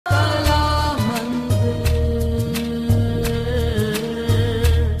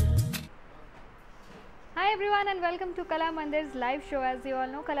welcome to Kalamandir's live show. As you all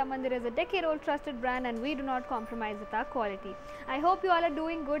know, Kalamandir is a decade-old trusted brand and we do not compromise with our quality. I hope you all are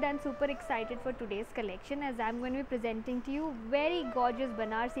doing good and super excited for today's collection, as I'm going to be presenting to you very gorgeous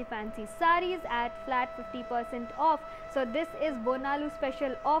Banarasi fancy sarees at flat 50% off. So this is Bonalu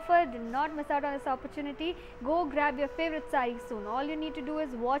special offer. Do not miss out on this opportunity. Go grab your favorite saree soon. All you need to do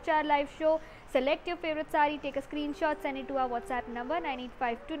is watch our live show, select your favorite saree, take a screenshot, send it to our WhatsApp number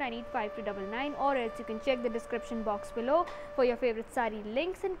 9852985299, or else you can check the description box below for your favorite saree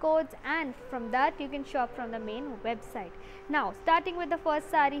links and codes, and from that you can shop from the main website. Now starting with the first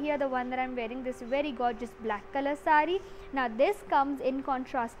saree here, the one that I am wearing, this very gorgeous black color saree. Now this comes in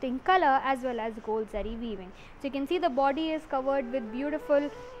contrasting color as well as gold zari weaving. So you can see the body is covered with beautiful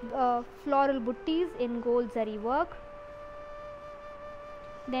floral buttis in gold zari work.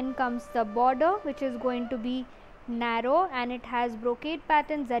 Then comes the border, which is going to be narrow and it has brocade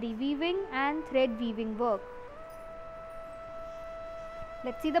pattern, zari weaving and thread weaving work.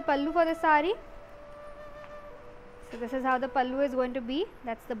 Let's see the pallu for the sari. So this is how the pallu is going to be.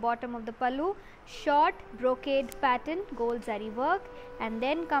 That's the bottom of the pallu. Short brocade pattern, gold zari work, and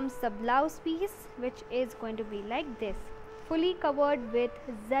then comes the blouse piece, which is going to be like this, fully covered with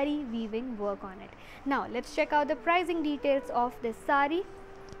zari weaving work on it. Now let's check out the pricing details of this sari.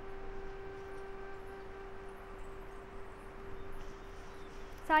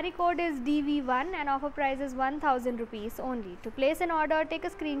 Sari code is DV1 and offer price is 1000 rupees only. To place an order, take a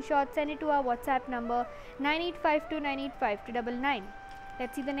screenshot, send it to our WhatsApp number 9852985299.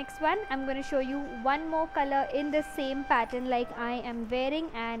 Let's see the next one. I'm going to show you one more color in the same pattern like I am wearing,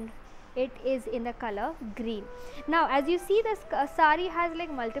 and it is in the color green. Now as you see, this sari has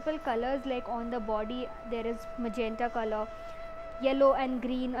like multiple colors, like on the body there is magenta color, yellow and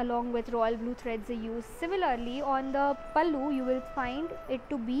green along with royal blue threads are used. Similarly on the pallu you will find it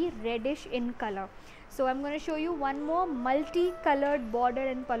to be reddish in color. So I'm going to show you one more multi-colored border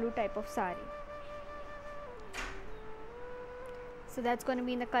and pallu type of sari. So that's going to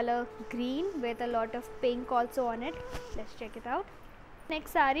be in the color green with a lot of pink also on it. Let's check it out.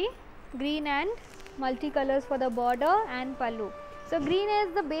 Next sari, green and multicolors for the border and pallu. So green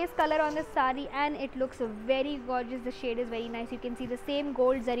is the base color on the sari and it looks very gorgeous. The shade is very nice. You can see the same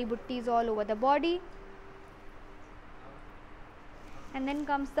gold zari buttis all over the body. And then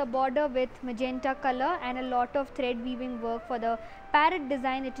comes the border with magenta color and a lot of thread weaving work for the parrot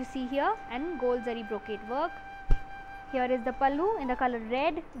design that you see here, and gold zari brocade work. Here is the pallu in the color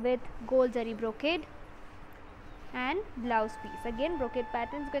red with gold zari brocade and blouse piece. Again brocade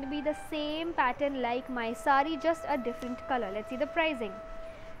pattern is going to be the same pattern like my sari, just a different color. Let's see the pricing.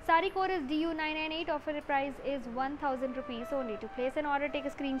 Sari code is DU998, offer price is 1000 rupees only. To place an order, take a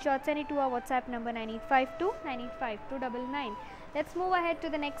screenshot, send it to our WhatsApp number 9852985299. Let's move ahead to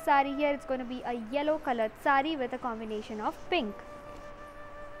the next sari. Here it's going to be a yellow colored sari with a combination of pink.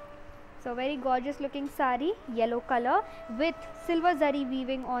 So very gorgeous looking sari, yellow color with silver zari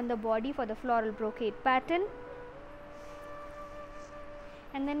weaving on the body for the floral brocade pattern.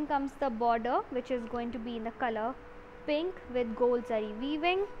 And then comes the border, which is going to be in the color pink with gold zari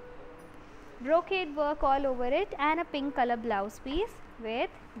weaving, brocade work all over it, and a pink color blouse piece with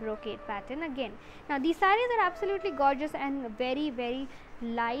brocade pattern again. Now these sarees are absolutely gorgeous and very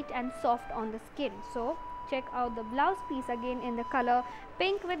light and soft on the skin. So check out the blouse piece again in the color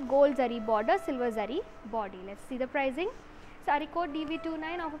pink with gold zari border, silver zari body. Let's see the pricing. Sari code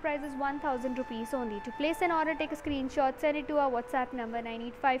DV29, offer price is 1000 rupees only. To place an order, take a screenshot, send it to our WhatsApp number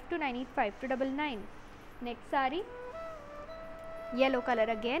 9852985299. Next sari, yellow color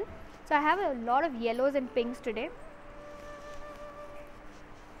again. So I have a lot of yellows and pinks today.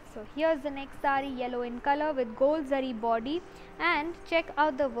 So here's the next sari, yellow in color with gold zari body, and check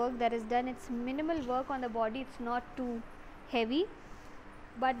out the work that is done. It's minimal work on the body, it's not too heavy,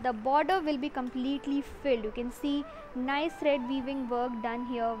 but the border will be completely filled. You can see nice thread weaving work done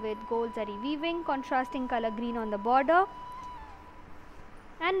here with gold zari weaving, contrasting color green on the border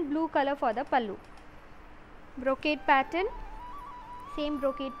and blue color for the pallu. Brocade pattern, same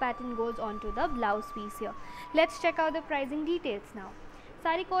brocade pattern goes onto the blouse piece here. Let's check out the pricing details now.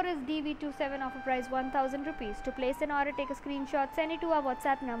 Sari code is DV27, offer price 1000 rupees. To place an order, take a screenshot, send it to our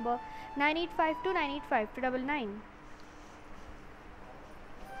WhatsApp number 9852985299.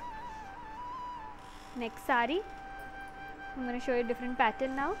 Next sari, I'm going to show you a different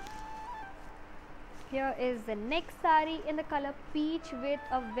pattern now. Here is the next sari in the color peach with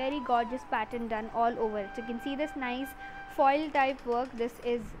a very gorgeous pattern done all over it. So you can see this nice foil type work. This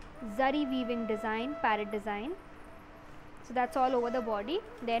is zari weaving design, parrot design. So that's all over the body.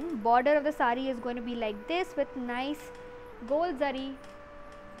 Then border of the sari is going to be like this with nice gold zari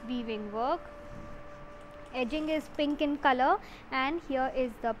weaving work. Edging is pink in color, and here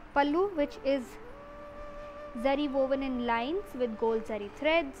is the pallu, which is zari woven in lines with gold zari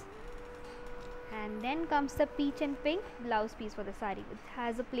threads. And then comes the peach and pink blouse piece for the sari. It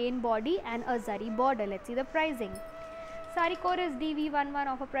has a plain body and a zari border. Let's see the pricing. Sari code is DV11,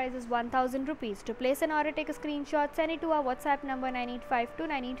 offer price is 1000 rupees. To place an order, take a screenshot, send it to our WhatsApp number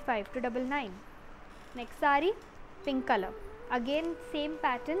 9852985299. Next sari, pink color. Again same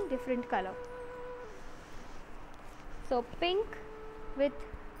pattern, different color. So pink with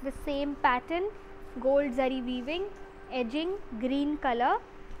the same pattern, gold zari weaving, edging, green color,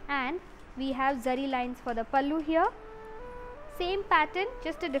 and we have zari lines for the pallu here. Same pattern,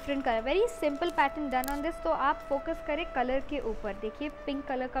 just a different color. Very simple pattern done on this. तो आप focus करें color के ऊपर. देखिए pink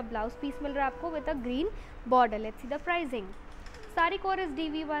color का blouse piece मिल रहा है आपको with a green border. Let's see the pricing. Sari code is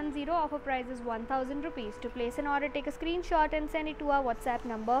DV10, offer price is 1000 rupees. To place an order, take a screenshot and send it to our WhatsApp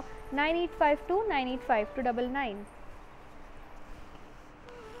number 9852985299.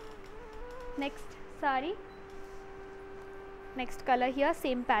 Next sari. Next color here,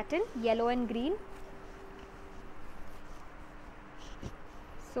 same pattern, yellow and green.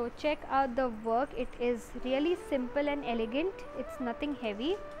 So check out the work. It is really simple and elegant. It's nothing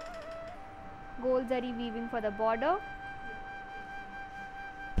heavy. Gold zari weaving for the border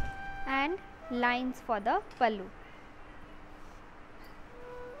and lines for the pallu.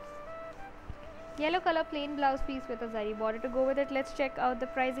 Yellow color plain blouse piece with a zari border to go with it. Let's check out the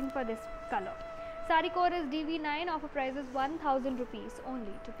pricing for this color. Sari code is DV9, offer price is 1000 rupees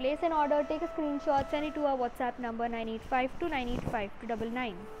only. To place an order, take a screenshot, send it to our WhatsApp number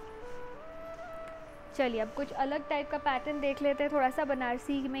 9852985299. चलिए अब कुछ अलग type का pattern देख लेते हैं. थोड़ा सा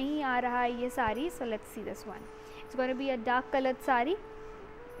बनारसी में ही आ रहा है ये sari. So let's see this one. It's going to be a dark colored sari.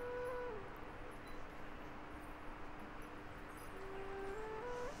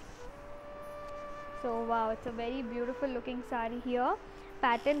 So wow, it's a very beautiful looking sari here.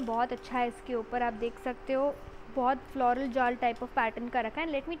 Pattern बहुत अच्छा है इसके ऊपर, आप देख सकते हो. बहुत फ्लोरल जाल टाइप ऑफ पैटर्न का रखा है.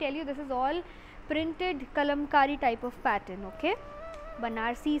 Let me tell you, this is all printed Kalamkari type of pattern. Okay,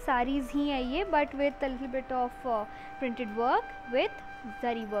 Banarasi saris ही है ये, but with a little bit of printed work with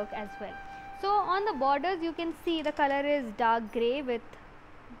zari work as well. So on the borders you can see the colour is dark grey with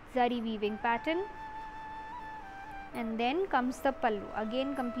zari weaving pattern. And then comes the pallu,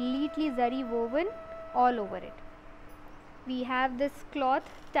 again completely zari woven all over it. We have this cloth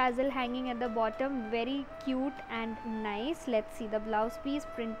tassel hanging at the bottom, very cute and nice. Let's see the blouse piece,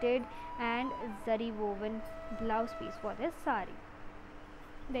 printed and zari woven blouse piece for this sari.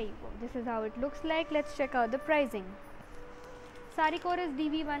 There you go, this is how it looks like. Let's check out the pricing. Sari code is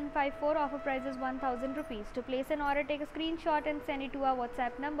DV154, offer price is 1000 rupees. To place an order, take a screenshot and send it to our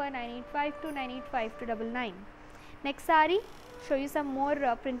WhatsApp number 9852985299. Next sari, show you some more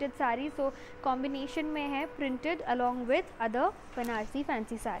printed sarees. So combination में है printed along with other Banarasi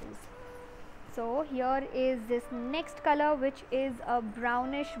fancy sarees. So here is this next color, which is a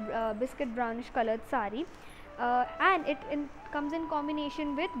brownish biscuit brownish colored sari, and it comes in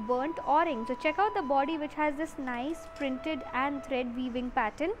combination with burnt orange. So check out the body, which has this nice printed and thread weaving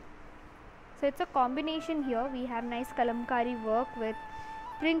pattern. So it's a combination here. We have nice kalamkari work with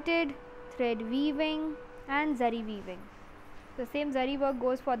printed thread weaving and zari weaving. The same zari work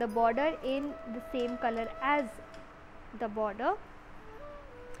goes for the border in the same color as the border.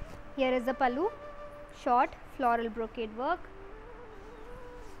 Here is the pallu, short floral brocade work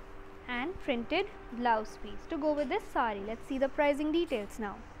and printed blouse piece to go with this sari. Let's see the pricing details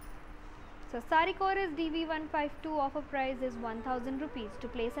now. So sari code is DV152, offer price is 1000 rupees. To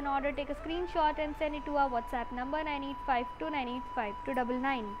place an order, take a screenshot and send it to our WhatsApp number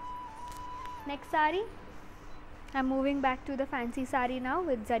 9852985299. Next sari, I'm moving back to the fancy sari now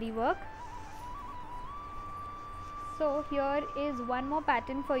with zari work. So here is one more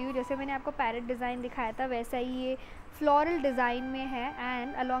pattern for you. जैसे मैंने आपको parrot design दिखाया था, वैसा ही ये floral design में है.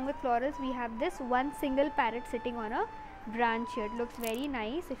 And along with florals we have this one single parrot sitting on a branch here. It looks very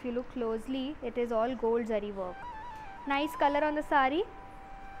nice. If you look closely, it is all gold zari work. Nice color on the sari,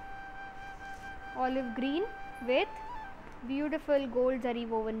 olive green with beautiful gold zari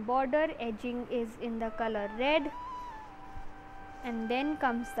woven border. Edging is in the color red, and then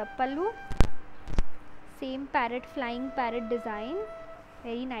comes the pallu, same parrot, flying parrot design,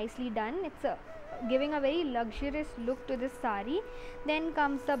 very nicely done. It's giving a very luxurious look to this sari. Then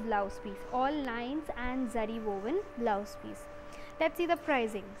comes the blouse piece, all lines and zari woven blouse piece. Let's see the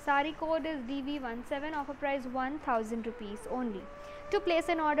pricing. Sari code is DV17, offer price 1000 rupees only. To place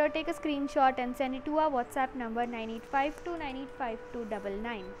an order, take a screenshot and send it to our WhatsApp number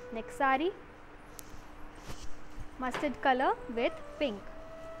 9852985299. Next sari, mustard color with pink.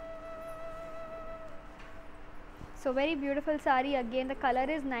 So very beautiful sari. Again, the color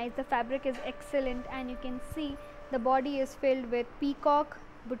is nice, the fabric is excellent, and you can see the body is filled with peacock,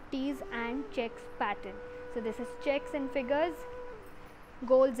 buttis and checks pattern. So this is checks and figures,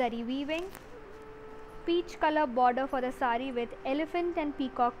 gold zari weaving, peach color border for the sari with elephant and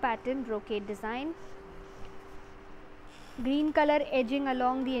peacock pattern brocade design, green color edging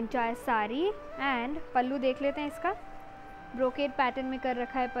along the entire sari, and pallu देख लेते हैं इसका, brocade pattern में कर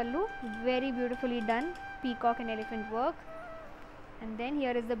रखा है pallu, very beautifully done, peacock and elephant work. And then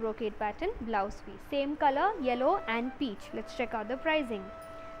here is the brocade pattern blouse piece, same color yellow and peach. Let's check out the pricing.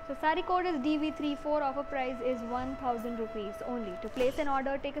 So sari code is DV34, offer price is 1000 rupees only. To place an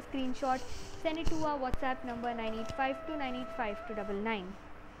order, take a screenshot, send it to our WhatsApp number 9852985299.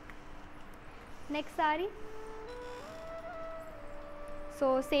 Next sari.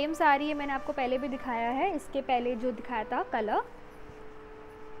 So same sari है, मैंने आपको पहले भी दिखाया है, इसके पहले जो दिखाया था कलर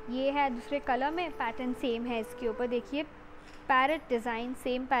ये है दूसरे कलर में, पैटर्न सेम है इसके ऊपर. देखिए parrot design,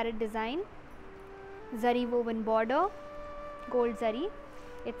 same parrot design, zari woven border, gold zari.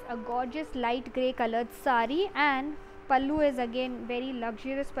 It's a gorgeous light grey colored sari, and pallu is again very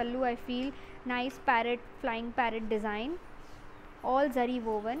luxurious pallu. I feel nice parrot, flying parrot design, all zari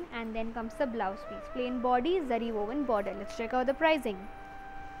woven, and then comes the blouse piece, plain body, zari woven border. Let's check out the pricing.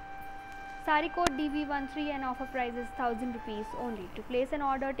 Sari code DV13 and offer price is 1000 rupees only. To place an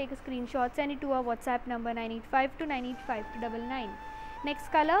order, take a screenshot, send it to our WhatsApp number 9852985299.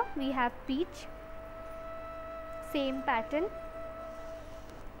 Next color we have peach, same pattern.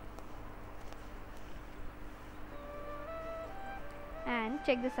 And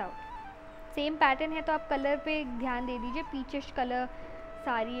check this out, same pattern है तो आप colour पे ध्यान दे दीजिए. Peachish colour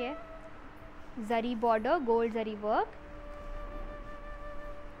sari है, जरी border, gold zari work,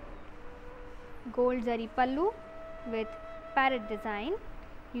 gold zari pallu with parrot design.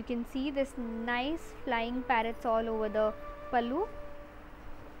 You can see this nice flying parrots all over the pallu,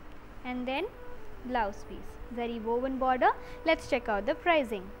 and then blouse piece, zari woven border. Let's check out the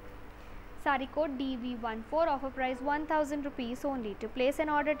pricing. Sari code DV14, offer price 1000 rupees only. To place an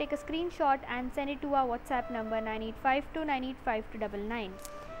order, take a screenshot and send it to our WhatsApp number 9852985299.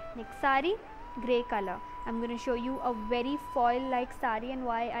 Next sari, grey color. I'm going to show you a very foil like sari, and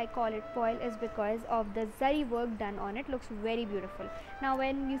why I call it foil is because of the zari work done on it. Looks very beautiful. Now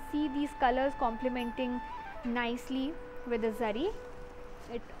when you see these colors complementing nicely with the zari,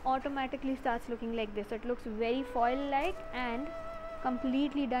 it automatically starts looking like this. So it looks very foil like and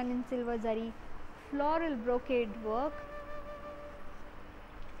completely done in silver zari floral brocade work.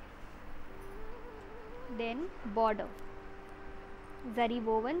 Then border, zari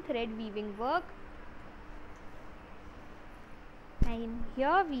woven thread weaving work, and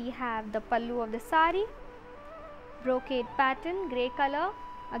here we have the pallu of the sari, brocade pattern, grey color,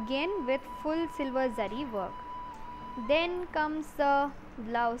 again with full silver zari work. Then comes the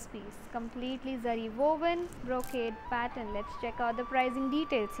blouse piece, completely zari woven brocade pattern. Let's check out the pricing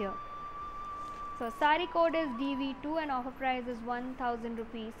details here. So sari code is DV2 and offer price is 1000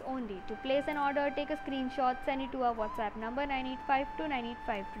 rupees only. To place an order, take a screenshot, send it to our WhatsApp number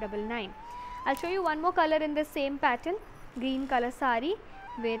 9852985299. I'll show you one more color in the same pattern, green color sari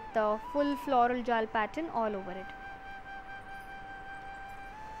with full floral jal pattern all over it.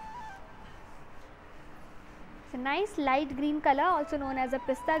 It's a nice light green color, also known as a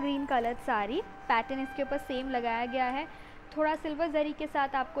pista green colored sari. Pattern इसके ऊपर same लगाया गया है, थोड़ा silver जरी के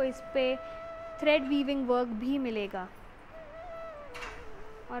साथ आपको इस पे थ्रेड वीविंग वर्क भी मिलेगा.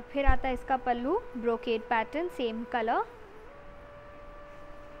 और फिर आता है इसका पल्लू, brocade pattern, same colour,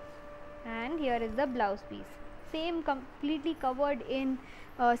 and here is the blouse piece, same completely covered in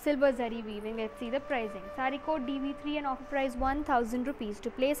silver zari weaving. Let's see the pricing. Sari code DV3 and offer price 1000 rupees. To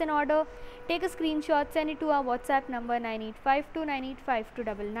place an order, take a screenshot, send it to our WhatsApp number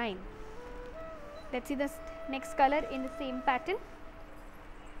 9852985299. Let's see the next color in the same pattern,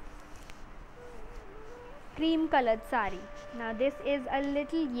 cream colored sari. Now this is a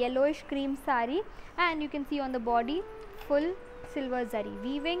little yellowish cream sari, and you can see on the body full silver zari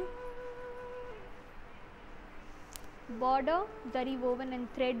weaving, border zari woven and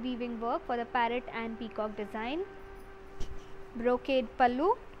thread weaving work for the parrot and peacock design, brocade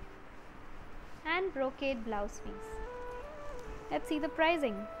pallu and brocade blouse piece. Let's see the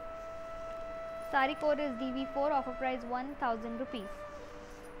pricing. Sari code is DV4, offer price 1000 rupees.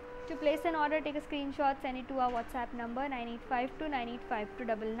 To place an order, take a screenshot, send it to our WhatsApp number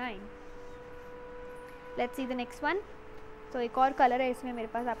 9852985299. Let's see the next one. तो एक और colour है इसमें मेरे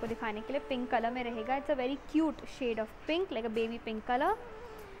पास आपको दिखाने के लिए, पिंक कलर में रहेगा. It's a very cute shade of pink, like a baby pink colour,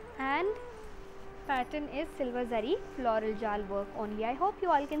 and Pattern is silver zari floral jal work only. I hope you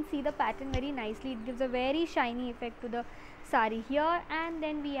all can see the pattern very nicely. It gives a very shiny effect to the sari here. And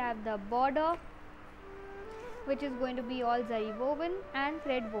then we have the border, which is going to be all zari woven and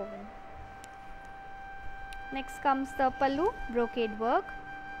thread woven. Next comes the pallu, brocade work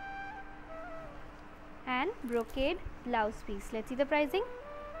and brocade blouse piece. Let's see the pricing.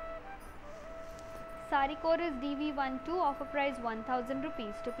 Sari code is DV12, offer price 1000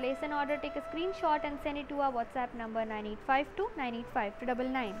 rupees. To place an order, take a screenshot and send it to our WhatsApp number 9852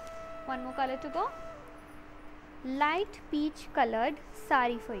 985299. One more color to go. Light peach colored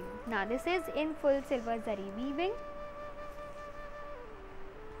sari for you. Now this is in full silver zari weaving.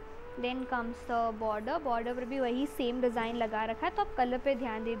 Then comes the border. Border पर भी वही same design लगा रखा है, तो आप colour पे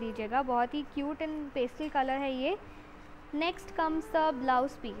ध्यान दे दीजिएगा. बहुत ही क्यूट एंड पेस्टल कलर है ये. Next comes the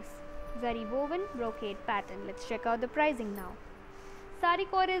blouse piece, zari woven brocade pattern. Let's check out the pricing now. Sari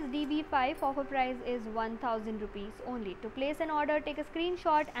code is DB5, offer price is 1000 rupees only. To place an order, take a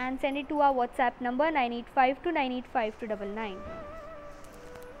screenshot and send it to our WhatsApp number 9852 985299.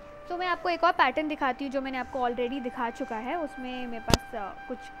 तो मैं आपको एक और pattern दिखाती हूँ जो मैंने आपको ऑलरेडी दिखा चुका है. उसमें मेरे पास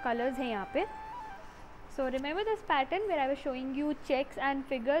कुछ कलर्स हैं यहाँ पे. So remember this pattern where I was showing you checks and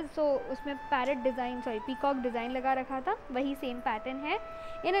figures. So उसमें parrot design, sorry peacock design लगा रखा था. वही same pattern है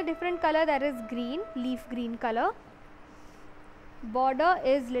in a different color, that is green, leaf green color. Border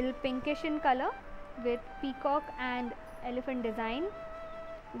is little pinkish in color with peacock and elephant design.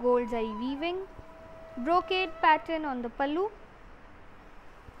 Gold zari weaving. Brocade pattern on the pallu.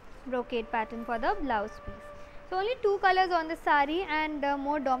 Brocade pattern for the blouse piece. So only two colors on the sari and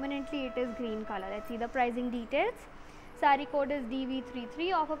more dominantly it is green color. Let's see the pricing details. Sari code is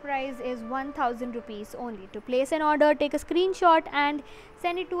DV33, offer price is 1000 rupees only. To place an order, take a screenshot and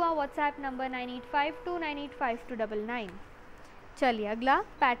send it to our WhatsApp number 9852 985299. चलिए अगला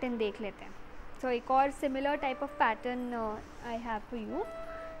pattern देख लेते हैं. So एक और similar type of pattern I have for you.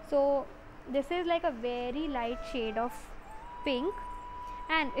 So this is like a very light shade of pink,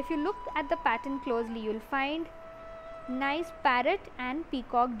 and if you look at the pattern closely, you will find nice parrot and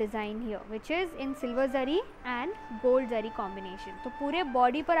peacock design here, which is in silver zari and gold zari combination. तो पूरे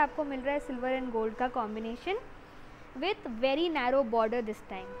body पर आपको मिल रहा है silver and gold का combination with very narrow border this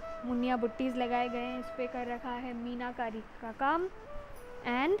time. Muniya buttis लगाए गए हैं, इस पे कर रखा है मीनाकारी का काम.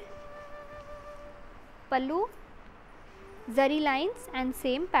 And pallu, zari lines and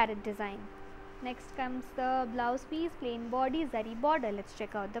same parrot design. Next comes the blouse piece, plain body, zari border. Let's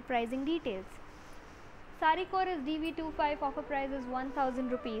check out the pricing details. Sari core is DV25, offer price is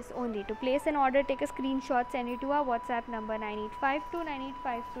 1000 rupees only. To place an order, take a screenshot, send it to our WhatsApp number 9852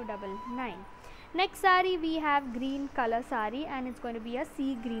 985299. Next sari we have green color sari, and it's going to be a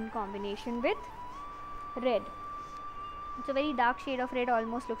sea green combination with red. It's a very dark shade of red,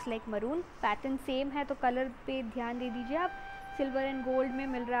 almost looks like maroon. Pattern same है, तो colour पे ध्यान दे दीजिए आप. Silver and gold में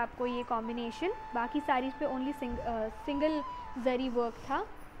मिल रहा है आपको ये कॉम्बिनेशन. बाकी सारीज पे ओनली सिंगल जरी वर्क था.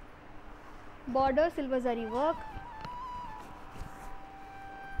 Border silver zari work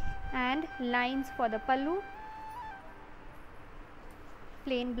and lines for the pallu.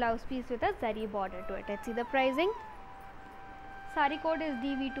 Plain blouse piece with a zari border to it. Let's see the pricing. Sari code is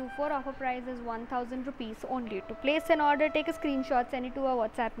DV24, offer price is 1000 rupees only. To place an order, take a screenshot, send it to our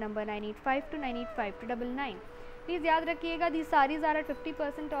WhatsApp number 9852 985299. Please याद रखिएगा, these sarees are at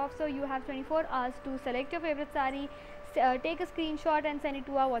 50% off, so you have 24 hours to select your favorite saree, take a screenshot and send it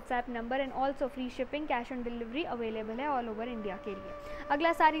to our WhatsApp number, and also free shipping, cash on delivery available है all over India के लिए.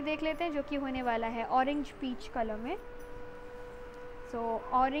 अगला साड़ी देख लेते हैं जो कि होने वाला है ऑरेंज पीच कलर में. सो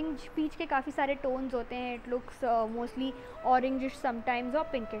ऑरेंज पीच के काफ़ी सारे टोन्स होते हैं. It looks mostly orangish sometimes और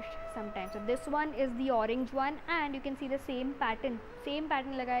pinkish sometimes. So this one is the orange one, and you can see the same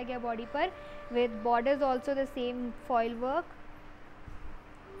pattern लगाया गया बॉडी पर with borders also the same foil work,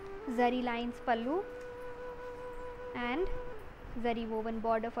 zari lines pallu and zari woven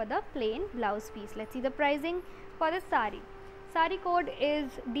border for the plain blouse piece. Let's see the pricing for the sari. Sari code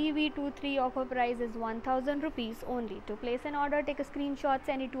is DV23, offer price is 1000 rupees only. To place an order, take a screenshot,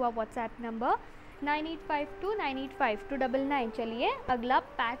 send it to our WhatsApp number 9852 985299. चलिए अगला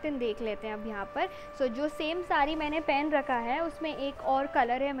pattern देख लेते हैं अब यहाँ पर. सो जो same sari मैंने पहन रखा है उसमें एक और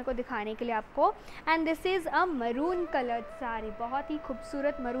कलर है मेरे को दिखाने के लिए आपको, and this is a maroon colour sari. बहुत ही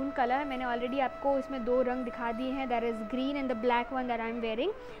खूबसूरत मरून कलर है. मैंने ऑलरेडी आपको इसमें दो रंग दिखा दिए हैं, that is green and the black one that I am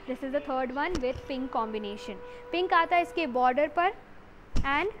wearing. This is the third one with pink combination. Pink आता है इसके बॉर्डर पर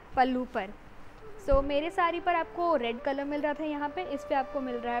एंड पल्लू पर. सो मेरे साड़ी पर आपको रेड कलर मिल रहा था, यहाँ पे इस पे आपको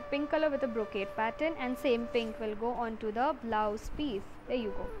मिल रहा है pink colour with a brocade pattern, and same pink will go on to the blouse piece. There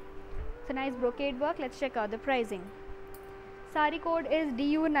you go. So nice brocade work. Let's check out the pricing. Sari code is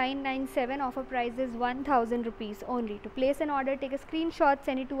DU997. Offer price is 1000 rupees only. To place an order, take a screenshot,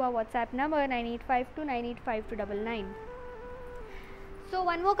 send it to our WhatsApp number 9852985299. So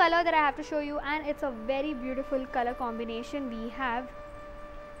one more color that I have to show you, and it's a very beautiful color combination. We have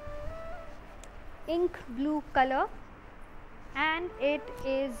ink blue color, and it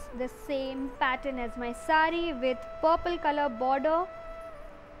is the same pattern as my sari with purple color border,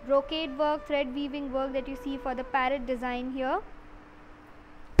 brocade work, thread weaving work that you see for the parrot design here.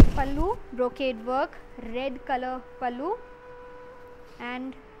 Pallu, brocade work, red color pallu,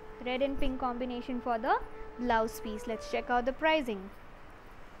 and red and pink combination for the blouse piece. Let's check out the pricing.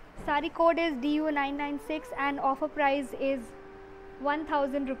 Sari code is DU996 and offer price is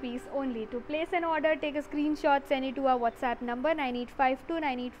 1000 rupees only. To place an order, take a screenshot, send it to our WhatsApp number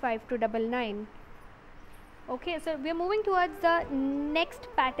 9852985299. Okay, so we are moving towards the next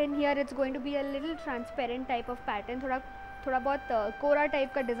pattern here. It's going to be a little transparent type of pattern. थोड़ा बहुत कोरा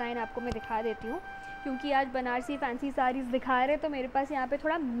type का design आपको मैं दिखा देती हूँ, क्योंकि आज बनारसी फैंसी साड़ीज़ दिखा रहे, तो मेरे पास यहाँ पे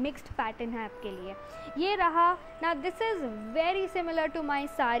थोड़ा मिक्स्ड पैटर्न है आपके लिए. ये रहा. Now this is very similar to my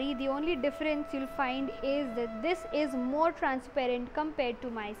sari. The only difference you'll find is that this is more transparent compared to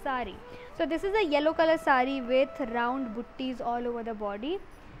my sari. So this is a yellow colour sari with round buttis all over the body.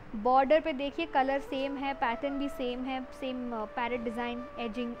 Border पे देखिए colour same है, pattern भी same है, same parrot design.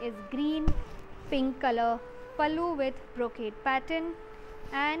 Ageing is green, pink colour pallu with brocade pattern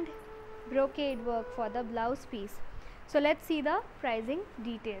and brocade work for the blouse piece. So let's see the pricing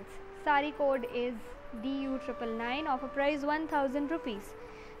details. Sari code is DU999. Offer price 1000 rupees.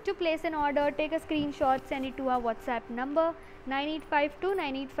 To place an order, take a screenshot, send it to our WhatsApp number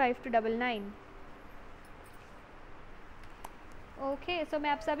 9852985299. Okay, सो मैं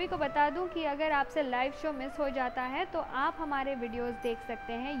आप सभी को बता दूं कि अगर आपसे live show miss हो जाता है तो आप हमारे वीडियोस देख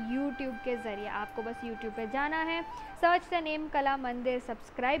सकते हैं यूट्यूब के ज़रिए. आपको बस यूट्यूब पे जाना है, सर्च द नेम कला मंदिर,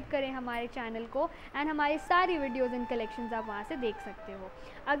 सब्सक्राइब करें हमारे चैनल को एंड हमारी सारी वीडियोस एंड कलेक्शंस आप वहाँ से देख सकते हो.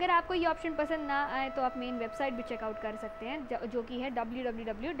 अगर आपको ये ऑप्शन पसंद ना आए तो आप मेन वेबसाइट भी चेकआउट कर सकते हैं, जो कि है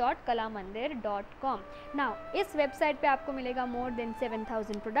www.kalamandir.com. नाउ इस वेबसाइट पे आपको मिलेगा more than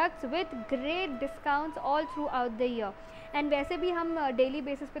 7000 products with great discounts all through out the year. And वैसे भी हम डेली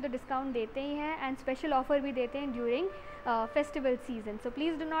बेसिस पे तो डिस्काउंट देते ही हैं एंड स्पेशल ऑफर भी देते हैं during festival season. So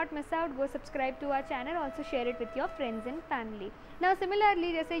please do not miss out. Go subscribe to our channel, also share it with your friends and family. Now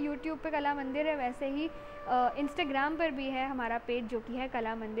similarly जैसे यूट्यूब पे कला मंदिर है, वैसे ही इंस्टाग्राम पर भी है हमारा पेज जो कि है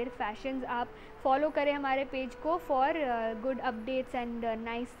कला मंदिर फैशंस. आप फॉलो करें हमारे पेज को for good updates and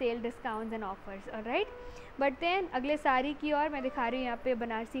nice cell discounts and offers. Alright, but then अगले साड़ी की और मैं दिखा रही हूँ यहाँ पे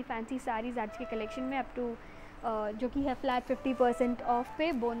बनारसी फैंसी साड़ीज़ आज के कलेक्शन में अप टू जो कि है फ्लैट 50% ऑफ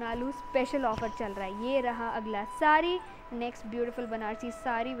पे बोनालू स्पेशल ऑफर चल रहा है. ये रहा अगला sari. Next beautiful Banarasi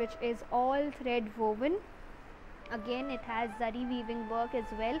sari which is all thread woven. Again it has zari weaving work as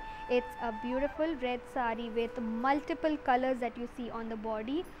well. It's a beautiful red saree with multiple colors that you see on the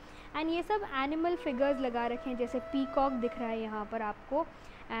body. And ये सब animal figures लगा रखे हैं, जैसे peacock दिख रहा है यहाँ पर आपको.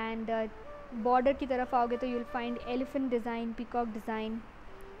 And border की तरफ आओगे तो you'll find elephant design, peacock design,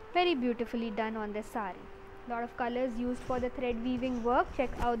 very beautifully done on this saree. Lot of colors used for the thread weaving work.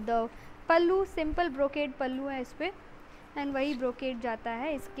 Check out the pallu, simple brocade pallu है इस पे, एंड वही brocade जाता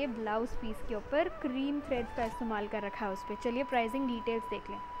है इसके ब्लाउज पीस के ऊपर. Cream threads का इस्तेमाल कर रखा है उस पर. चलिए प्राइसिंग डिटेल्स देख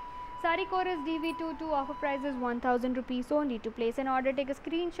लें. सारी code is DV22. Offer price is 1000 rupees only. To place N order, take a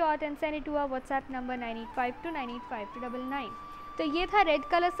screenshot and send it to our WhatsApp number 9852985299. तो ये था red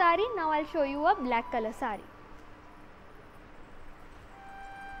colour sari. Now I will show you a black colour sari.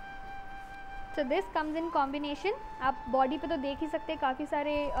 So this comes in combination. आप body पे तो देख ही सकते हैं काफ़ी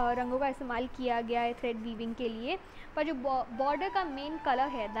सारे रंगों का इस्तेमाल किया गया है थ्रेड वीविंग के लिए, पर जो बॉर्डर का मेन कलर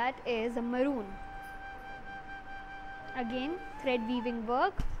है that is maroon. Again thread weaving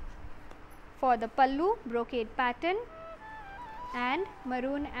work for the pallu, brocade pattern and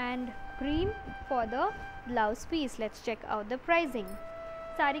maroon and cream for the blouse piece. Let's check out the pricing.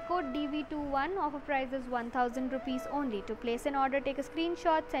 Sari code DV21. Offer price is 1000 rupees only. To place an order, take a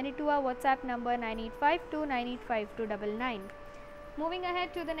screenshot, send it to our WhatsApp number 9852985299. Moving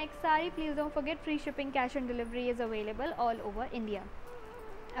ahead to the next saree. Please don't forget free shipping, cash on delivery is available all over India.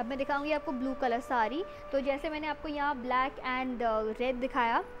 अब मैं दिखाऊंगी आपको blue colour sari. तो जैसे मैंने आपको यहाँ black and red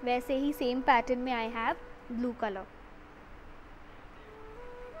दिखाया, वैसे ही सेम पैटर्न में I have blue colour.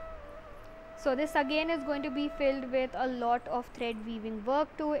 So this again is going to be filled with a lot of thread weaving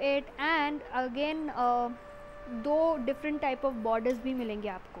work to it, and again दो different type of borders भी मिलेंगे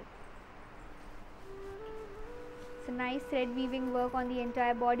आपको. So nice thread weaving work on the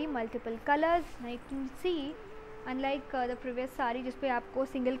entire body, multiple colors. Now you can see unlike the previous sari जिस पे आपको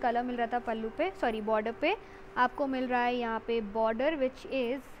single colour मिल रहा था पल्लू पे, सॉरी बॉर्डर पे, आपको मिल रहा है यहाँ पे border which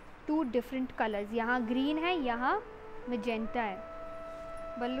is 2 different colours. यहाँ ग्रीन है, यहाँ मैजेंटा है।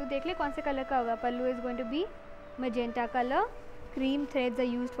 पल्लू देख ले कौन से कलर का होगा। पल्लू is going to be magenta colour. Cream threads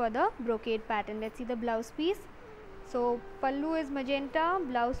are used for the brocade pattern. Let's see the blouse piece. So pallu is magenta,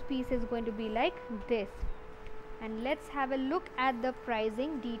 blouse piece is going to be like this. And let's have a look at the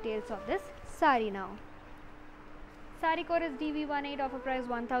pricing details of this sari now. Sari code is DV18, offer price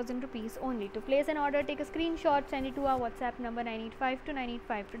 1000 rupees only. To place an order, take a screenshot, send it to our WhatsApp number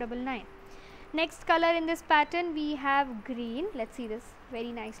 9852985299. Next color in this pattern we have green. Let's see this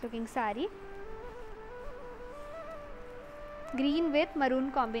very nice looking sari. Green with maroon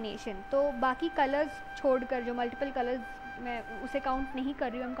combination. तो बाकी colours छोड़कर जो multiple colours मैं उसे count नहीं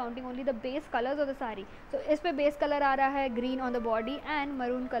कर रही हूँ, I am counting only the base colours of the sari. तो इस पे बेस कलर आ रहा है green on the body and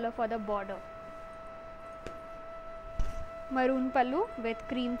maroon colour for the border. Maroon pallu with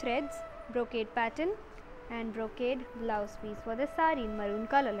cream threads, brocade pattern and brocade blouse piece for the sari in maroon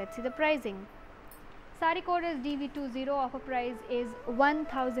colour. Let's see the pricing. Sari code is DV20, offer price is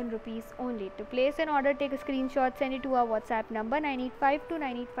 1000 rupees only. To place an order, take a screenshot, send it to our WhatsApp number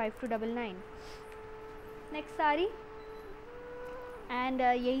 9852985299. Next sari and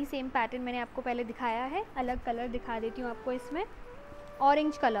यही same pattern मैंने आपको पहले दिखाया है, अलग colour दिखा देती हूँ आपको। इसमें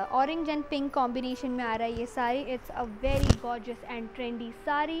orange colour, orange and pink combination में आ रहा है ये sari. It's a very gorgeous and trendy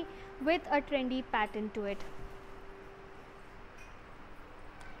sari with a trendy pattern to it.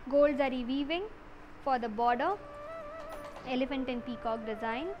 Gold zari weaving for the border, elephant and peacock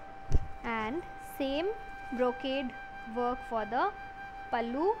design, and same brocade work for the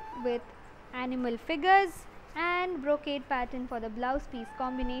pallu with animal figures and brocade pattern for the blouse piece.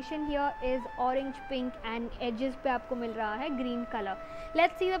 Combination here is orange, pink and edges पे आपको मिल रहा है green color.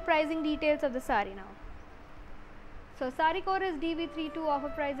 Let's see the pricing details of the sari now. So sari code is DV32,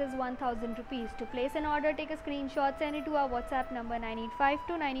 offer price is 1000 rupees. To place an order, take a screenshot, send it to our WhatsApp number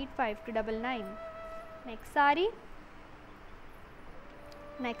 9852985299. Next sari,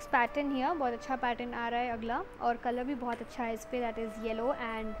 next pattern here, बहुत अच्छा pattern आ रहा है अगला और colour भी बहुत अच्छा है इस पे, that is yellow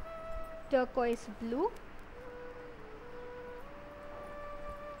and turquoise blue.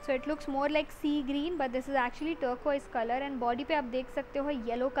 So it looks more like C green but this is actually turquoise colour and body पे आप देख सकते हो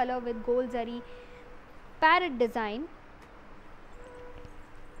yellow colour with gold zari parrot design,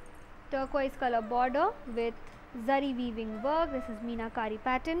 turquoise colour border with zari weaving work. This is meenakari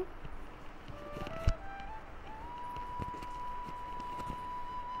pattern.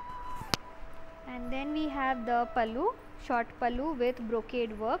 And then we have the pallu, short pallu with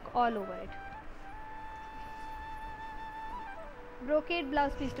brocade work all over it. Brocade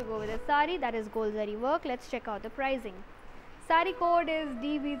blouse piece to go with the sari, that is gold zari work. Let's check out the pricing. Sari code is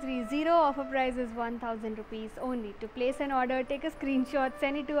DV30, offer price is 1000 rupees only. To place an order, take a screenshot,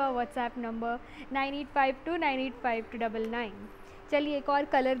 send it to our WhatsApp number 9852985299. चलिए एक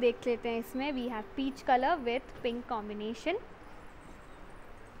और colour देख लेते हैं इसमें। We have peach color with pink combination.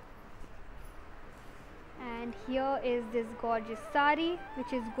 And here is this gorgeous sari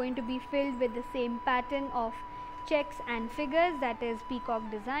which is going to be filled with the same pattern of checks and figures, that is peacock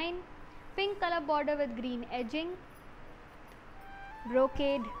design, pink color border with green edging,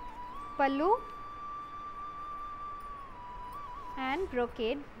 brocade pallu and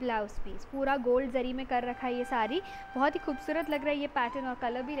brocade blouse piece. पूरा gold जरी में कर रखा है ये साड़ी, बहुत ही खूबसूरत लग रहा है ये पैटर्न और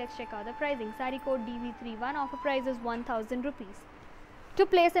कलर भी। Let's check out the pricing. Sari code DV31, offer price is 1000 rupees. To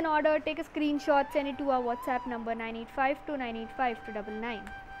place an order, take a screenshot, send it to our WhatsApp number 9852985299.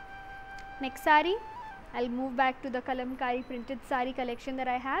 Next sari, I'll move back to the Kalamandir printed sari collection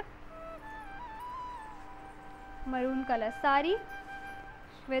that I have. Maroon color sari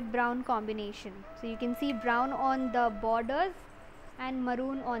with brown combination. So you can see brown on the borders and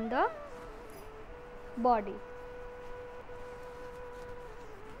maroon on the body.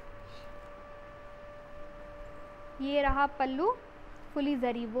 ये रहा पल्लू, fully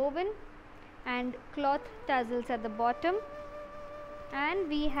zari woven and cloth tassels at the bottom,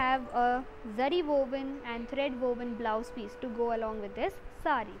 and we have a zari woven and thread woven blouse piece to go along with this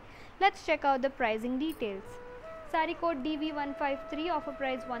sari. Let's check out the pricing details. Sari code DV153, offer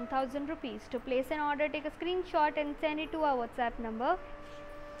price 1000 rupees. To place an order, take a screenshot and send it to our WhatsApp number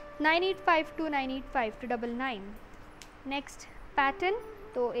 9852985299. Next pattern,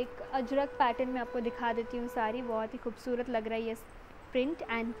 तो एक Ajrak pattern में आपको दिखा देती हूँ सारी, बहुत ही खूबसूरत लग रहा है ये print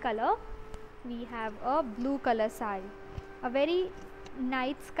and color. We have a blue color sari, a very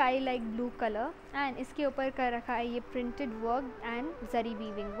night sky like blue color, and इसके ऊपर कर रखा है ये printed work and zari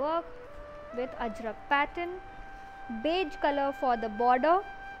weaving work with ajrak pattern, beige color for the border,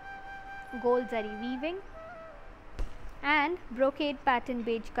 gold zari weaving, and brocade pattern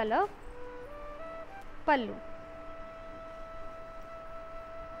beige color pallu.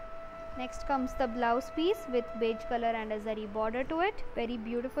 Next comes the blouse piece with beige color and a zari border to it. Very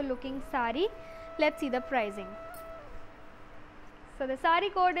beautiful looking sari. Let's see the pricing. So the sari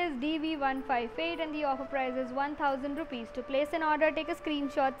code is DV158 and the offer price is 1000 rupees. To place an order, take a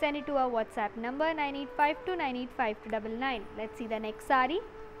screenshot, send it to our WhatsApp number 9852985299. Let's see the next sari.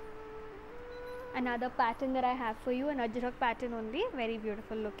 Another pattern that I have for you, an ajrak pattern only, very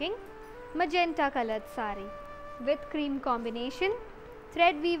beautiful looking. Magenta colored sari with cream combination.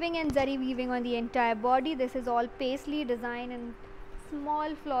 Thread weaving and zari weaving on the entire body. This is all paisley design and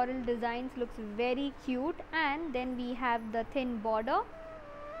small floral designs, looks very cute. And then we have the thin border,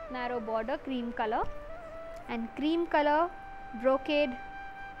 narrow border, cream color, and cream color brocade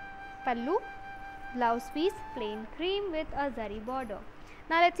pallu, blouse piece plain cream with a zari border.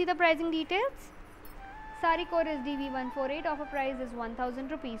 Now let's see the pricing details. Sari code is DV148, offer price is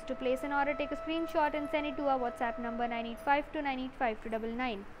 1000 rupees. To place an order, take a screenshot and send it to our WhatsApp number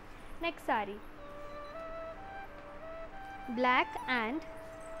 9852985299. Next sari, black and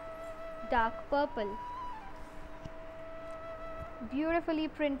dark purple, beautifully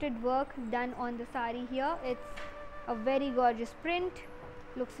printed work done on the sari here. It's a very gorgeous print,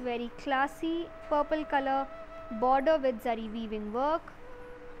 looks very classy. Purple color border with zari weaving work,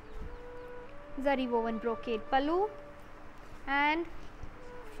 zari woven brocade pallu, and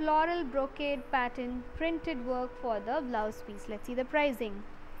floral brocade pattern printed work for the blouse piece. Let's see the pricing.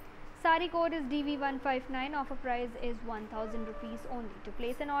 Sari code is DV159, offer price is 1000 rupees only. To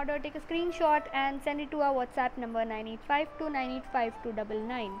place an order, take a screenshot and send it to our WhatsApp number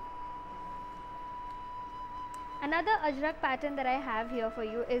 9852985299. Another ajrak pattern that I have here for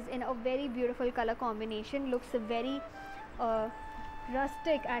you is in a very beautiful color combination, looks very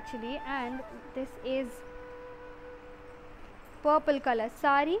rustic actually, and this is purple color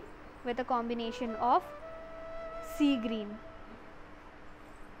sari with a combination of sea green.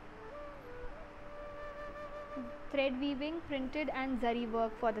 Thread weaving, printed and zari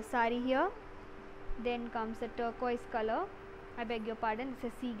work for the sari here. Then comes the turquoise color, I beg your pardon,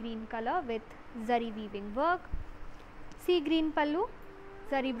 it's a sea green color with zari weaving work, sea green pallu,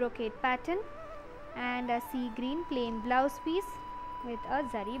 zari brocade pattern, and a sea green plain blouse piece with a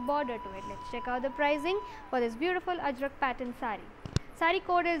zari border to it. Let's check out the pricing for this beautiful ajrak pattern sari. Sari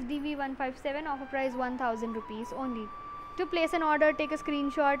code is DV157, offer price 1000 rupees only. To place an order, take a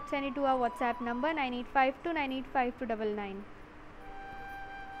screenshot, send it to our WhatsApp number 9852985299.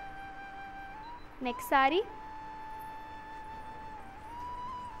 Next sari,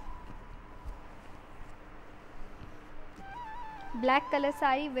 black color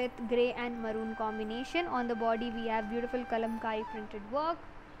sari with grey and maroon combination. On the body we have beautiful kalamkari printed work,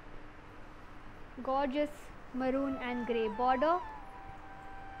 gorgeous maroon and grey border,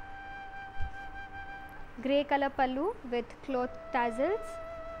 grey color pallu with cloth tassels,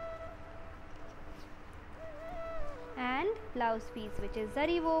 and blouse piece which is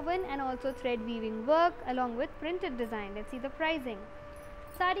zari woven and also thread weaving work along with printed design. Let's see the pricing.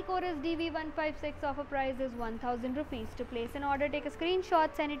 Sari code is DV156, offer price is 1000 rupees. To place an order, take a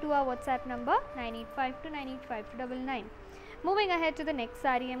screenshot, send it to our WhatsApp number 9852985299. Moving ahead to the next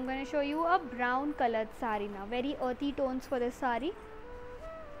sari, I'm going to show you a brown colored sari now. Very earthy tones for this sari.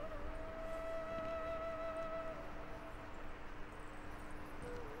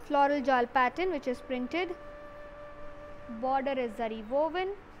 Floral jal pattern which is printed, border is zari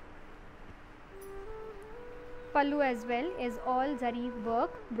woven, pallu as well is all zari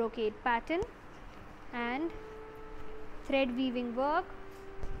work, brocade pattern, and thread weaving work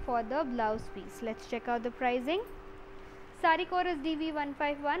for the blouse piece. Let's check out the pricing. Sari code is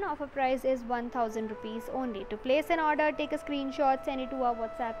DV151, offer price is 1000 rupees only. To place an order, take a screenshot, send it to our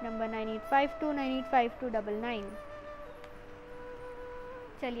WhatsApp number 9852985299.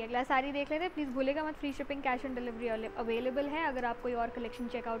 चलिए अगला सारी देख लेते हैं. Please भूलेगा मत, free shipping, cash on delivery available है. अगर आप कोई और कलेक्शन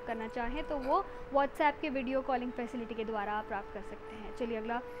चेकआउट करना चाहें तो वो व्हाट्सएप के वीडियो कॉलिंग फैसिलिटी के द्वारा आप प्राप्त कर सकते हैं. चलिए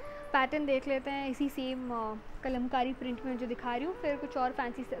अगला पैटर्न देख लेते हैं इसी सेम कलमकारी प्रिंट में जो दिखा रही हूँ. फिर कुछ और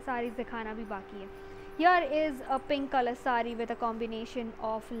फैंसी साड़ीज़ दिखाना भी बाकी है. Here is a pink color sari with a combination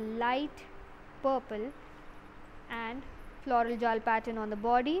of light purple and floral jal pattern on the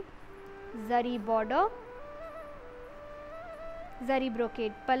body, zari border, zari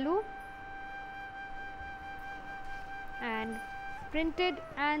brocade pallu, and printed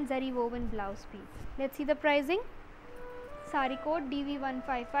and zari woven blouse piece. Let's see the pricing. Sari code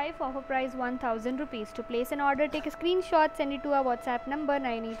DV155, offer price 1000 rupees. To place an order, take a screenshot, send it to our WhatsApp number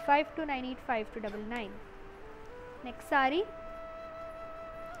 9852985299. Next sari.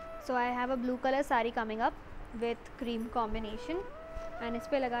 So I have a blue color sari coming up. with cream combination and इस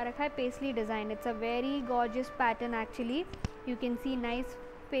पे लगा रखा है paisley design. It's a very gorgeous pattern actually. You can see nice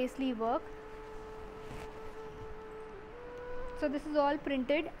paisley work. So this is all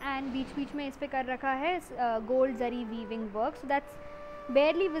printed and बीच बीच में इस पे कर रखा है gold zari weaving work. So that's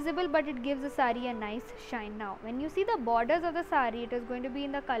barely visible but it gives the saree a nice shine. Now when you see the borders of the saree, it is going to be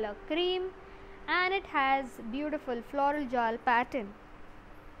in the color cream and it has beautiful floral jal pattern.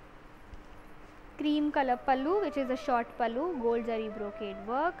 Cream color pallu, which is a short pallu, gold zari brocade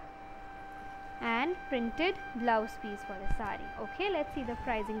work and printed blouse piece for the saree. Okay, let's see the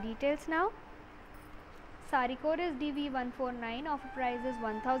pricing details now. Saree code is DV149, offer price is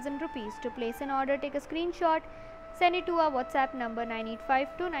 1000 rupees. To place an order, take a screenshot, send it to our WhatsApp number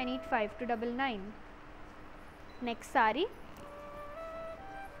 9852985299. Next saree.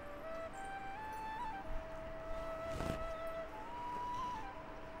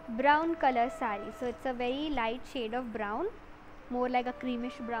 Brown color saree. So it's a very light shade of brown, more like a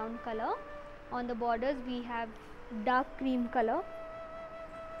creamish brown color. On the borders we have dark cream color.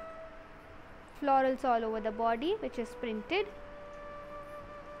 Florals all over the body, which is printed.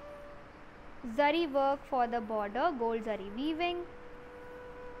 Zari work for the border, gold zari weaving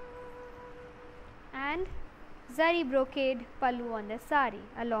and zari brocade pallu on the saree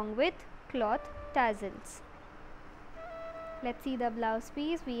along with cloth tassels. Let's see the blouse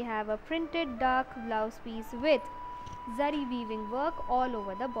piece. We have a printed dark blouse piece with zari weaving work all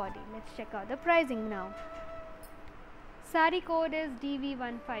over the body. Let's check out the pricing now. Saree code is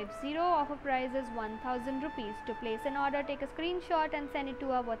DV150, offer price is 1000 rupees. To place an order, take a screenshot and send it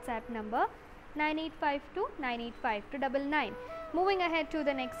to our WhatsApp number 9852985299. Moving ahead to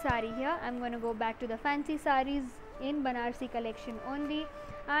the next saree here, I'm going to go back to the fancy sarees in Banarasi collection only.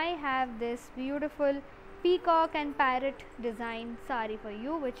 I have this beautiful peacock and parrot design saree for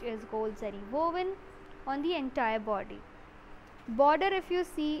you, which is gold zari woven on the entire body. Border, if you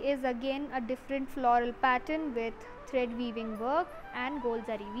see, is again a different floral pattern with thread weaving work and gold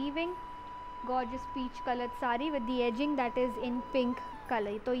zari weaving. Gorgeous peach colored saree with the edging that is in pink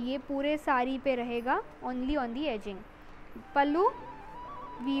color. तो ये पूरे साड़ी पे रहेगा only on the edging. Pallu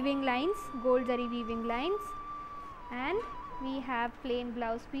weaving lines, gold zari weaving lines, and we have plain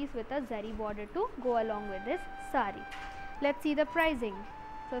blouse piece with a zari border to go along with this saree. Let's see the pricing.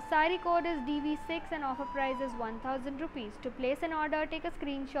 So saree code is DV6 and offer price is 1000 rupees. To place an order, take a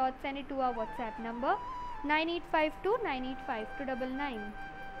screenshot, send it to our WhatsApp number 9852985299.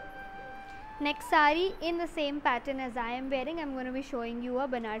 Next saree in the same pattern as I am wearing, I am going to be showing you a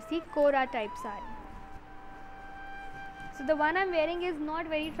Banarasi Kora type saree. So the one I am wearing is not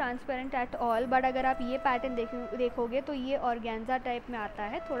very transparent at all, but अगर आप ये pattern देखोगे तो ये organza type में आता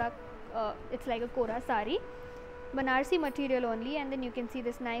है थोड़ा, it's like a Kora saree. Banarasi material only, and then you can see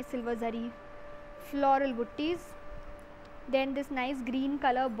this nice silver zari floral butties, then this nice green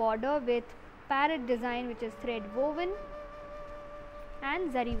color border with parrot design which is thread woven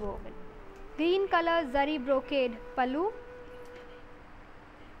and zari woven. Green color zari brocade pallu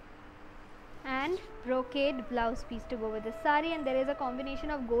and brocade blouse piece to go with the saree, and there is a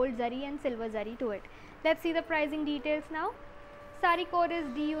combination of gold zari and silver zari to it. Let's see the pricing details now. Saree code is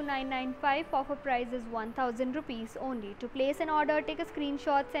DU995, offer price is 1000 rupees only. To place an order, take a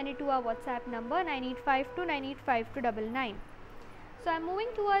screenshot, send it to our WhatsApp number 9852985299. So I am moving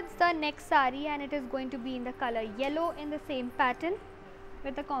towards the next saree and it is going to be in the color yellow in the same pattern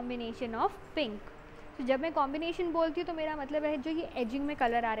with a combination of pink. So जब मैं combination बोलती हूँ तो मेरा मतलब है जो ये edging में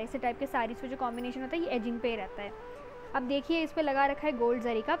color आ रहा है, इस टाइप के सारीज़ पे जो combination होता है ये edging पे ही रहता है. अब देखिए इस पे लगा रखा है gold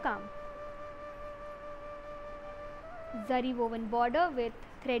zari का काम. Zari woven border with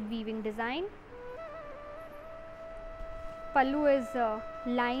thread weaving design. Pallu is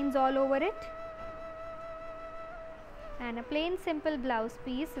lines all over it, and a plain simple blouse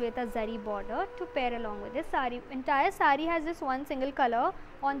piece with a zari border to pair along with this saree. Entire saree has this one single color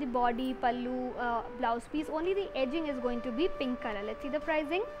on the body, pallu, blouse piece. Only the edging is going to be pink color. Let's see the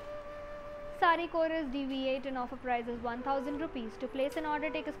pricing. Saree code is DV8 and offer price is 1000 rupees. To place an order,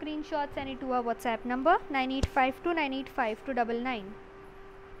 take a screenshot, send it to our WhatsApp number 9852985299.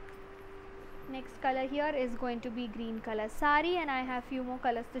 Next color here is going to be green color saree, and I have few more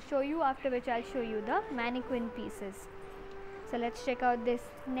colors to show you, after which I'll show you the mannequin pieces. So let's check out this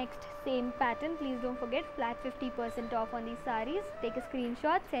next same pattern. Please don't forget flat 50% off on these sarees. Take a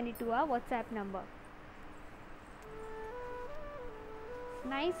screenshot, send it to our WhatsApp number.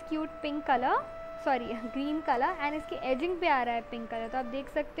 Nice cute pink color, sorry green color, and इसके edging पे आ रहा है pink color. तो आप देख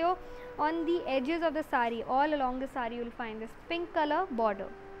सकते हो on the edges of the saree, all along the saree you will find this pink color border.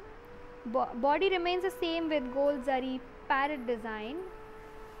 Body remains the same with gold zari parrot design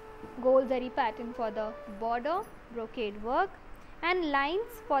gold zari pattern for the border, brocade work, and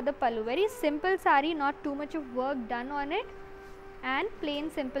lines for the pallu. Very simple sari, not too much of work done on it, and plain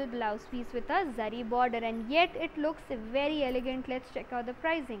simple blouse piece with a zari border, and yet it looks very elegant. Let's check out the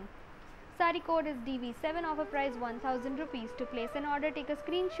pricing. Sari code is DV7, offer price 1000 rupees. To place an order, take a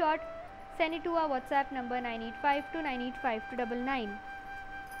screenshot, send it to our WhatsApp number 9852985299.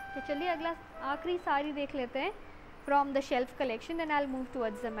 तो चलिए अगला आखिरी साड़ी देख लेते हैं from the shelf collection, then I'll move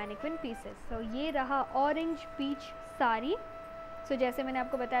towards the mannequin pieces. So ये रहा orange peach sari. So जैसे मैंने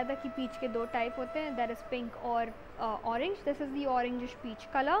आपको बताया था कि peach के दो type होते हैं, that is pink और orange. This is the orangish peach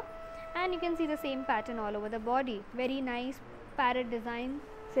color, and you can see the same pattern all over the body. Very nice parrot design,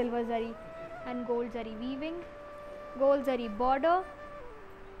 silver zari and gold zari weaving, gold zari border,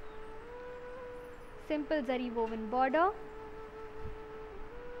 simple zari woven border,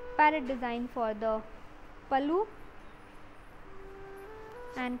 parrot design for the pallu,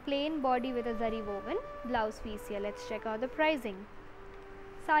 and plain body with a zari woven blouse piece here. Let's check out the pricing.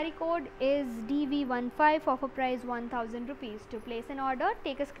 Sari code is DV15, offer price 1000 rupees. To place an order,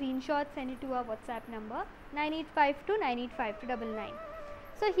 take a screenshot, send it to our WhatsApp number 9852985299.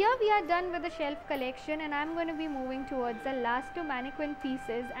 So here we are done with the shelf collection, and I'm going to be moving towards the last two mannequin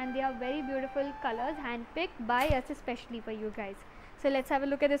pieces, and they are very beautiful colors handpicked by us especially for you guys. So let's have a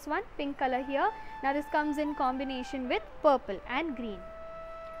look at this one, pink color here. Now this comes in combination with purple and green.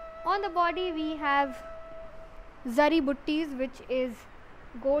 On the body we have zari buttis, which is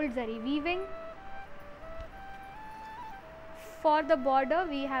gold zari weaving. For the border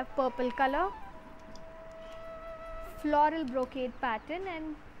we have purple color, floral brocade pattern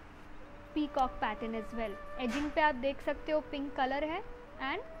and peacock pattern as well. Edging पे आप देख सकते हो pink color है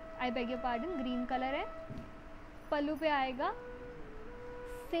and I beg your pardon green color है. पल्लू पे आएगा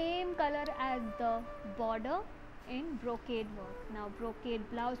same color as the border in brocade work. Now brocade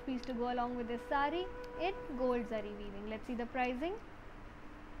blouse piece to go along with this sari in gold zari weaving. Let's see the pricing.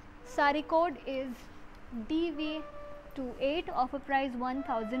 Sari code is DV28, offer price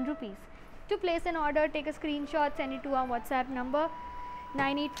 1000 rupees. To place an order, take a screenshot, send it to our WhatsApp number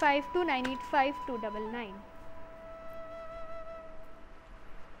 9852985299.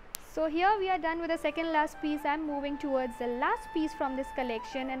 So here we are done with the second last piece. I'm moving towards the last piece from this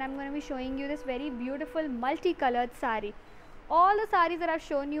collection, and I'm going to be showing you this very beautiful multicolored sari. All the saris that I've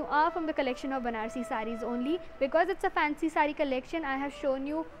shown you are from the collection of Banarasi saris only. Because it's a fancy sari collection, I have shown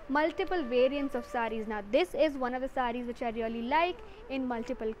you multiple variants of saris. Now this is one of the saris which I really like in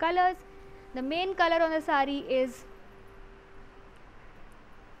multiple colors. The main color on the sari is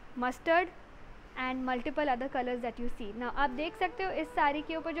mustard and multiple other colors that you see. Now आप देख सकते हो इस साड़ी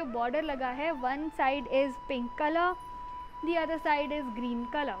के ऊपर जो border लगा है, one side is pink color, the other side is green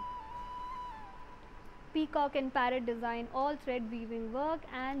color. Peacock and parrot design, all thread weaving work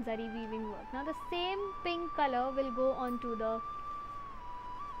and zari weaving work. Now the same pink color will go onto the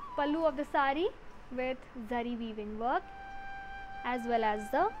pallu of the sari with zari weaving work as well as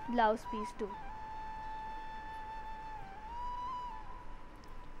the blouse piece too.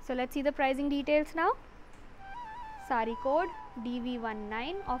 So let's see the pricing details now. Sari code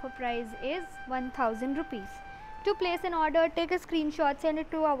DV19, offer price is 1000 rupees. To place an order, take a screenshot, send it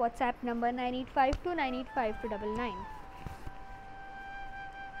to our WhatsApp number 9852985299.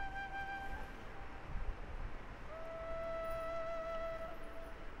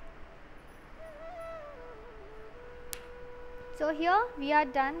 So here we are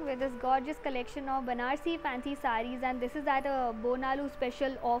done with this gorgeous collection of Banarasi fancy sarees, and this is at a Bonalu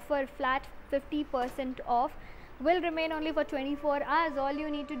special offer, flat 50% off. Will remain only for 24 hours. All you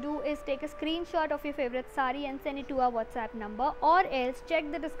need to do is take a screenshot of your favorite saree and send it to our WhatsApp number, or else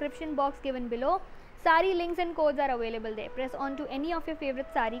check the description box given below. Saree links and codes are available there. Press on to any of your favorite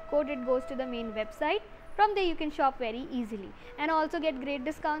saree code, it goes to the main website. From there you can shop very easily and also get great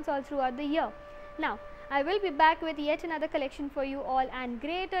discounts all throughout the year. Now I will be back with yet another collection for you all and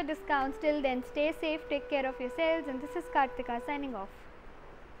greater discounts. Till then, stay safe, take care of yourselves, and this is Kartika signing off.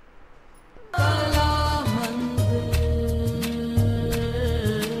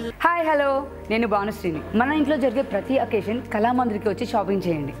 Hi hello నేను భానుశ్రీని. మన ఇంట్లో జరిగే ప్రతి occasion కళామందిర్కి వచ్చి shopping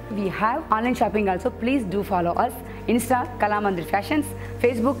చేయండి. We have online shopping also. Please do follow us Insta Kalamandir fashions,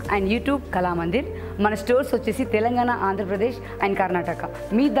 Facebook and YouTube Kalamandir. మన stores వచ్చేసి Telangana, Andhra Pradesh and Karnataka.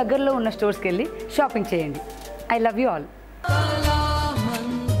 మీ దగ్గరలో ఉన్న స్టోర్స్కి వెళ్ళి షాపింగ్ చేయండి. I love you all.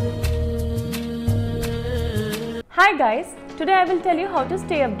 Hi guys, today I will tell you how to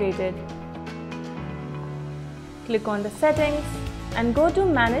stay updated. Click on the settings and go to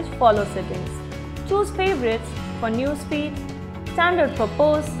manage follow settings. Choose favorites for newsfeed, standard for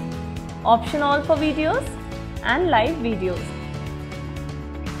posts, option all for videos and live videos.